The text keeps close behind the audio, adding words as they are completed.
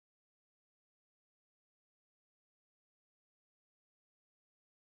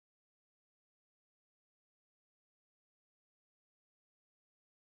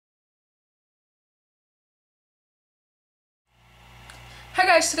Hi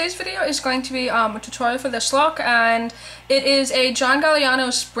guys, today's video is going to be a tutorial for this look, and it is a John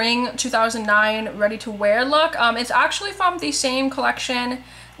Galliano Spring 2009 ready to wear look. It's actually from the same collection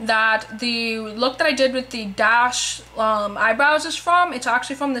that the look that I did with the dash eyebrows is from. It's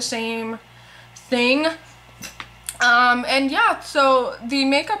actually from the same thing. And yeah, so the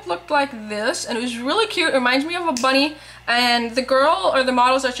makeup looked like this, and it was really cute. It reminds me of a bunny, and the girl, or the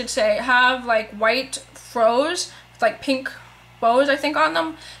models I should say, have like white froze with like pink bows I think on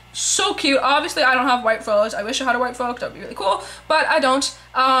them. So cute. Obviously I don't have white froze. I wish I had a white froze. That would be really cool, but I don't.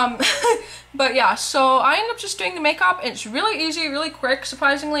 But yeah, so I ended up just doing the makeup. It's really easy, really quick,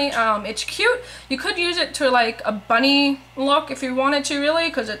 surprisingly. It's cute. You could use it to like a bunny look if you wanted to, really,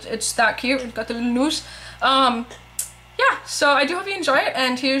 because it's that cute. It's got the little noose. Yeah, so I do hope you enjoy it,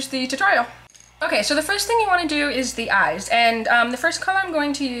 and here's the tutorial. Okay, so the first thing you want to do is the eyes, and the first color I'm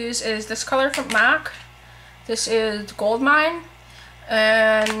going to use is this color from MAC. This is Gold Mine,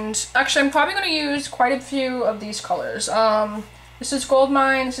 and actually I'm probably going to use quite a few of these colors. This is Gold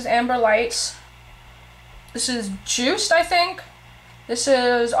Mine, this is Amber Lights, this is Juiced, I think, this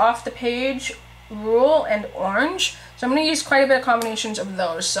is Off the Page, Rule, and Orange. So I'm going to use quite a bit of combinations of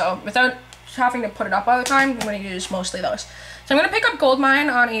those, so without having to put it up all the time, I'm going to use mostly those. So I'm going to pick up Gold Mine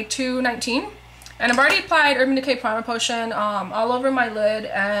on a 219, and I've already applied Urban Decay Primer Potion all over my lid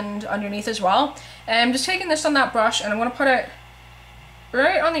and underneath as well. And I'm just taking this on that brush, and I'm going to put it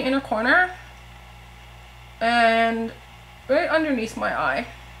right on the inner corner and right underneath my eye.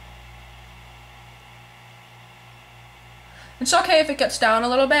 It's okay if it gets down a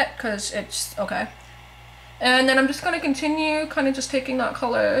little bit, because it's okay. And then I'm just going to continue kind of just taking that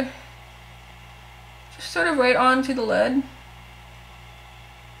color just sort of right onto the lid.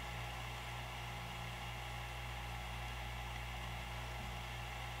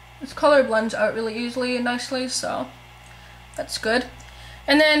 This color blends out really easily and nicely, so that's good.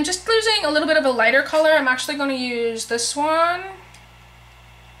 And then just using a little bit of a lighter color, I'm actually going to use this one.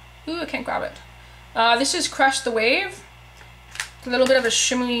 Ooh, I can't grab it. This is Crush the Wave. A little bit of a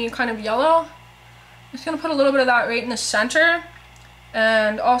shimmy kind of yellow. I'm just going to put a little bit of that right in the center,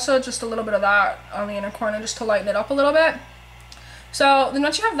 and also just a little bit of that on the inner corner just to lighten it up a little bit. So then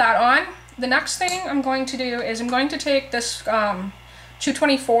once you have that on, the next thing I'm going to do is I'm going to take this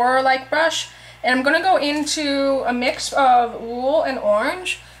 224 like brush, and I'm going to go into a mix of Rule and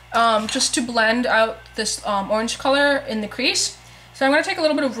Orange just to blend out this orange color in the crease. So I'm going to take a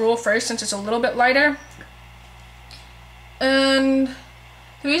little bit of Rule first, since it's a little bit lighter. And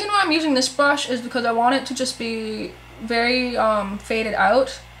the reason why I'm using this brush is because I want it to just be very faded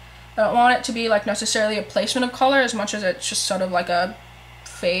out. I don't want it to be like necessarily a placement of color as much as it's just sort of like a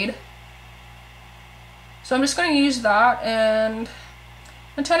fade. So I'm just going to use that, and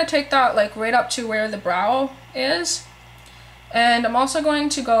I'm trying to take that like right up to where the brow is, and I'm also going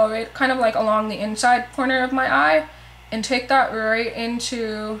to go right kind of like along the inside corner of my eye and take that right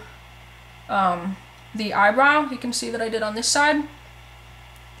into the eyebrow. You can see that I did on this side,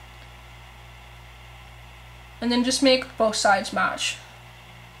 and then just make both sides match.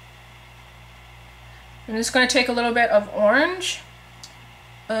 I'm just going to take a little bit of orange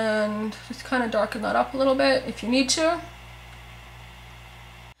and just kind of darken that up a little bit if you need to.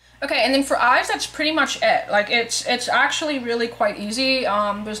 Okay, and then for eyes, that's pretty much it. Like, it's actually really quite easy.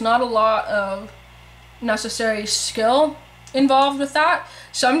 There's not a lot of necessary skill involved with that.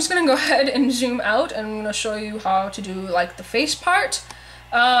 So I'm just going to go ahead and zoom out, and I'm going to show you how to do like the face part.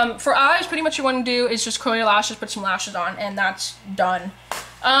 For eyes, pretty much what you want to do is just curl your lashes, put some lashes on, and that's done.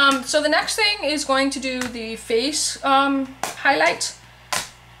 So the next thing is going to do the face highlight.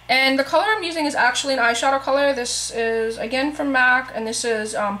 And the color I'm using is actually an eyeshadow color. This is, again, from MAC, and this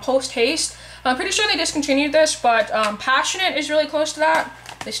is Post Haste. I'm pretty sure they discontinued this, but Passionate is really close to that.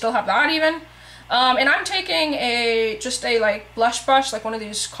 They still have that even. And I'm taking just a like blush brush, like one of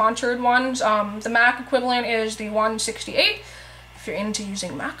these contoured ones. The MAC equivalent is the 168, if you're into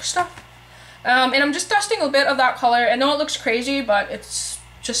using MAC stuff. And I'm just dusting a bit of that color. I know it looks crazy, but it's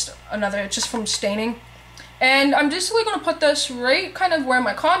just it's just from staining. And I'm just really going to put this right kind of where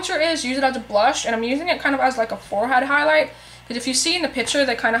my contour is, use it as a blush, and I'm using it kind of as like a forehead highlight, because if you see in the picture,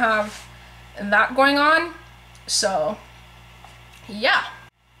 they kind of have that going on. So, yeah.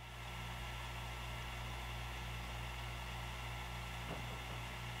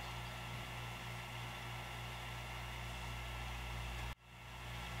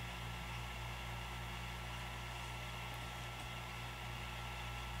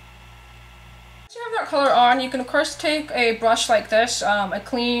 Once you have that color on, you can of course take a brush like this, a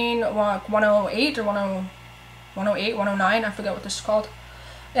clean 108 or 108, 109, I forget what this is called.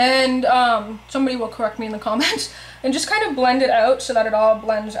 and somebody will correct me in the comments, and just kind of blend it out so that it all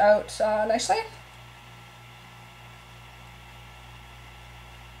blends out nicely.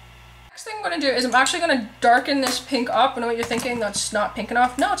 Next thing I'm going to do is I'm actually going to darken this pink up. I know what you're thinking, that's not pink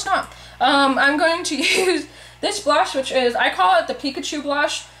enough. No, it's not. I'm going to use this blush, which is, I call it the Pikachu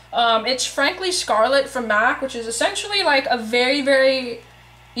blush. It's Frankly Scarlet from MAC, which is essentially like a very, very,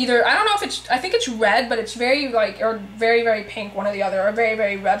 either, I don't know if it's, I think it's red, but it's very like, or very, very pink, one or the other, or very,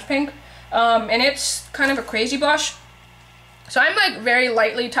 very red pink. And it's kind of a crazy blush. So I'm like very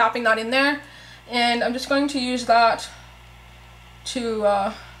lightly tapping that in there. And I'm just going to use that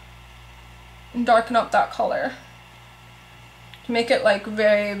to darken up that color. To make it like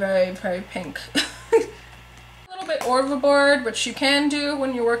very, very, very pink. A little bit overboard, which you can do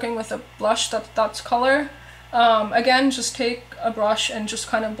when you're working with a blush that's color. Again, just take a brush and just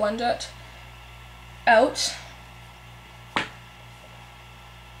kind of blend it out.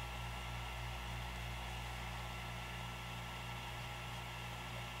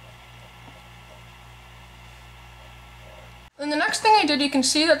 And the next thing I did, you can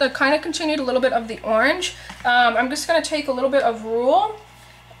see that they kind of continued a little bit of the orange. I'm just going to take a little bit of Rule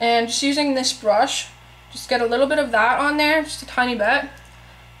and just using this brush, just get a little bit of that on there, just a tiny bit.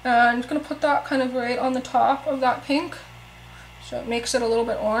 I'm just going to put that kind of right on the top of that pink, so it makes it a little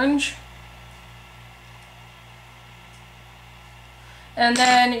bit orange. And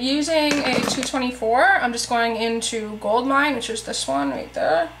then using a 224, I'm just going into Gold Mine, which is this one right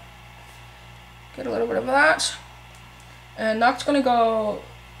there. Get a little bit of that. And that's going to go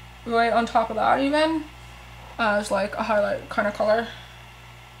right on top of that even, as like a highlight kind of color.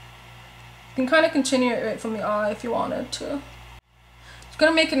 You can kind of continue it right from the eye if you wanted to. It's going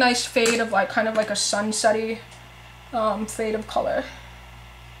to make a nice fade of like, kind of like a sunsetty fade of color.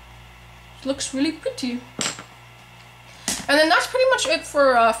 It looks really pretty. And then that's pretty much it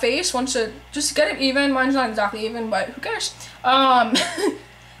for face. Once it, just get it even. Mine's not exactly even, but who cares?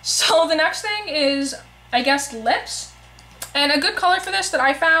 So the next thing is, I guess, lips. And a good color for this that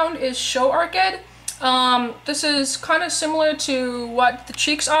I found is Show Orchid. This is kind of similar to what the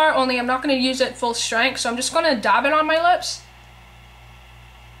cheeks are, only I'm not going to use it full strength, so I'm just going to dab it on my lips.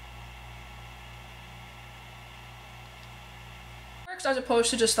 Works as opposed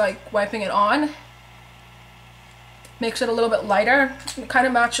to just like wiping it on. Makes it a little bit lighter. It kind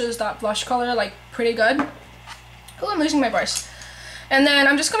of matches that blush color like pretty good. Oh, I'm losing my voice. And then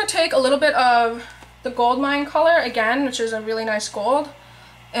I'm just going to take a little bit of the Gold Mine color again, which is a really nice gold,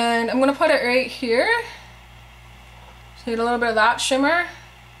 and I'm gonna put it right here. So get a little bit of that shimmer,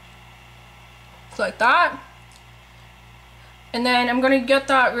 like that, and then I'm gonna get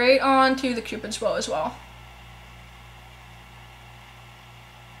that right onto the Cupid's bow as well.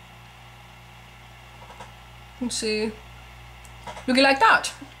 You can see, looking like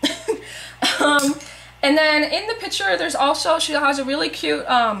that. And then in the picture, there's also, she has a really cute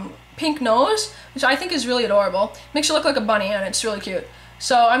pink nose, which I think is really adorable. Makes her look like a bunny, and it's really cute.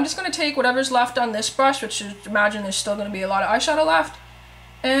 So I'm just going to take whatever's left on this brush, which is, imagine there's still going to be a lot of eyeshadow left,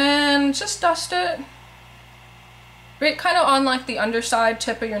 and just dust it right kind of on like the underside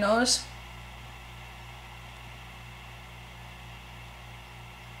tip of your nose.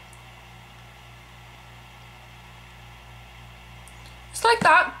 Just like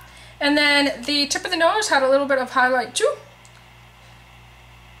that. And then the tip of the nose had a little bit of highlight too.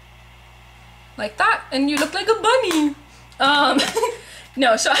 Like that, and you look like a bunny.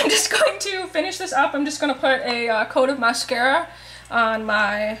 No, so I'm just going to finish this up. I'm just going to put a coat of mascara on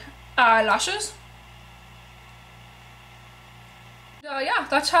my eyelashes. Yeah,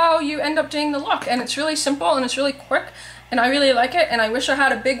 that's how you end up doing the look, and it's really simple and it's really quick, and I really like it. And I wish I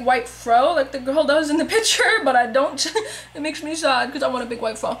had a big white fro like the girl does in the picture, but I don't. It makes me sad because I want a big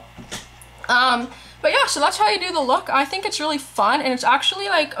white fro. But yeah, so that's how you do the look. I think it's really fun, and it's actually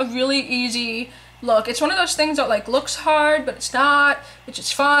like a really easy look. It's one of those things that like looks hard, but it's not. It's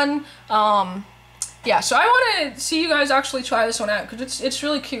just fun. Yeah, so I want to see you guys actually try this one out, because it's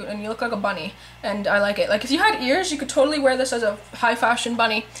really cute, and you look like a bunny, and I like it. Like if you had ears, you could totally wear this as a high fashion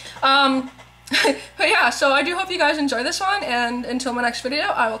bunny. But yeah, so I do hope you guys enjoy this one, and until my next video,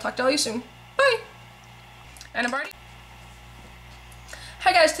 I will talk to all you soon. Bye! And I'm already...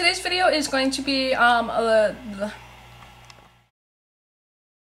 Hi guys, today's video is going to be